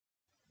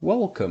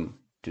Welcome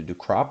to the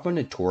Crop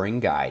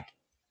Monitoring Guide.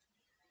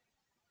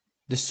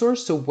 The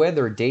source of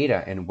weather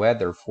data and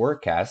weather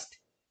forecast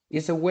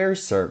is a WEAR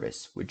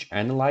service, which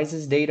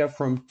analyzes data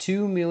from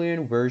 2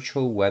 million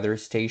virtual weather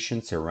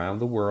stations around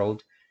the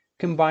world,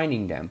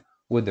 combining them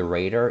with the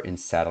radar and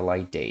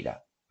satellite data.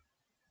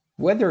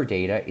 Weather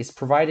data is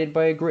provided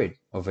by a grid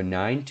of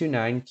 9 to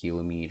 9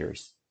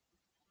 kilometers.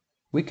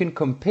 We can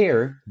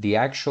compare the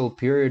actual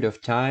period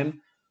of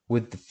time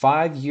with the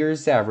 5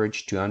 years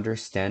average to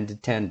understand the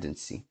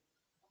tendency.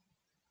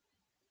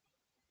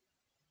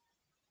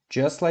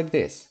 Just like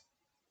this.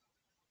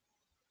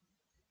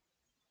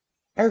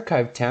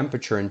 Archive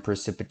temperature and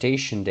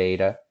precipitation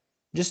data.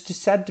 Just to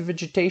set the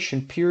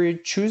vegetation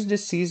period, choose the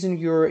season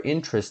you are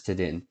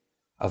interested in.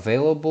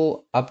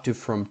 Available up to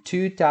from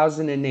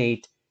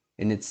 2008,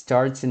 and it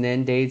starts and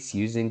end dates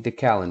using the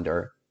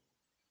calendar.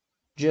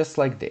 Just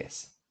like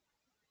this.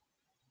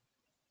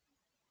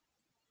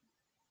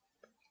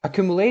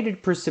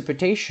 Accumulated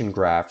precipitation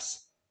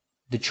graphs.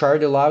 The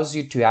chart allows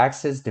you to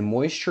access the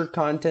moisture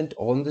content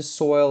on the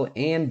soil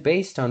and,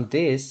 based on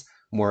this,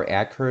 more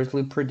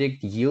accurately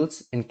predict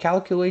yields and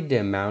calculate the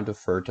amount of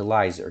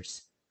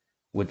fertilizers.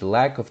 With the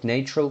lack of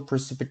natural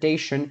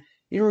precipitation,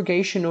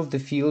 irrigation of the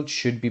field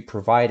should be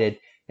provided,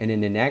 and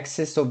an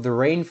excess of the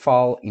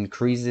rainfall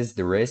increases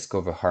the risk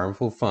of a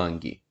harmful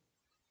fungi.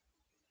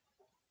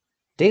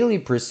 Daily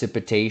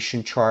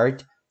precipitation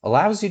chart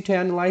allows you to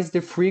analyze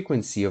the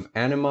frequency of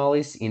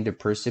anomalies in the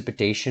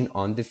precipitation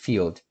on the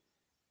field,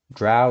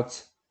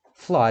 droughts,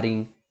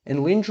 flooding,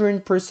 and lingering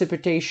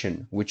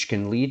precipitation, which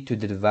can lead to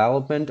the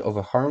development of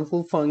a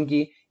harmful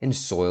fungi and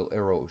soil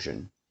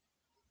erosion.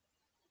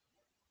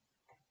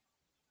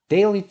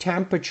 Daily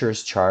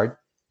temperatures chart.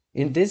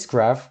 In this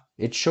graph,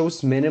 it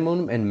shows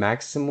minimum and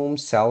maximum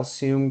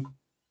Celsius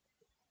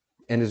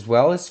and as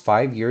well as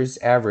 5 years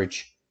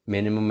average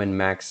minimum and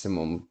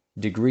maximum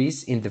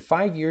degrees in the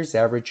 5 years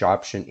average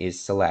option is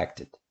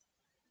selected.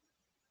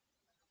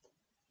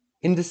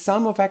 In the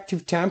sum of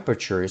active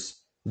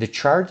temperatures, the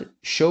chart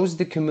shows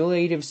the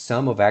cumulative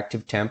sum of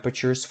active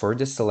temperatures for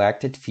the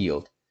selected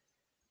field.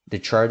 The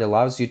chart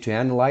allows you to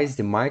analyze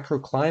the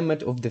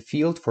microclimate of the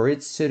field for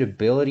its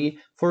suitability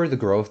for the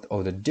growth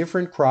of the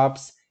different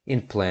crops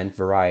and plant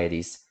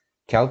varieties,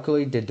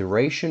 calculate the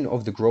duration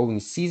of the growing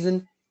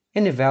season,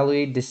 and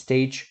evaluate the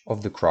stage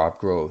of the crop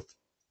growth.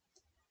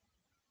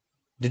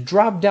 The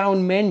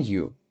drop-down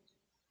menu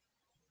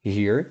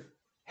here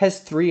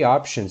has 3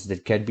 options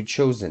that can be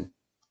chosen: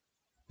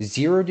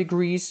 0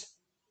 degrees,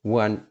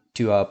 1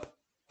 to up,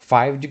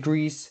 5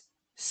 degrees,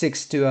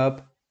 6 to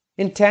up,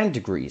 and 10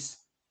 degrees,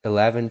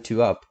 11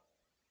 to up.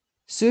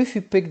 So if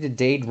you pick the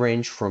date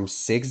range from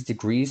 6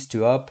 degrees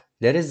to up,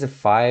 that is the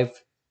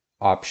 5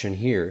 option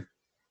here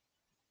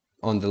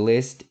on the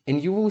list,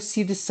 and you will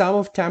see the sum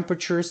of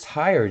temperatures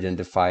higher than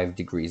the 5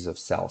 degrees of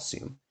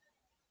Celsius.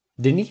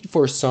 The need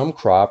for some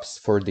crops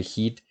for the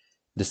heat,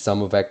 the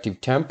sum of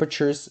active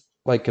temperatures,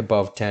 like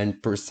above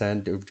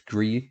 10% of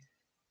degree.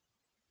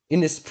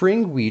 In a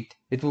spring wheat,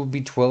 it will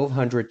be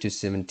 1200 to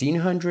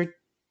 1700,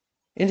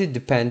 and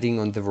depending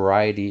on the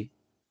variety,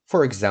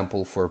 for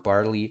example for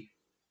barley,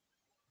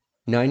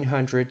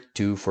 900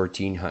 to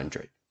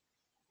 1400.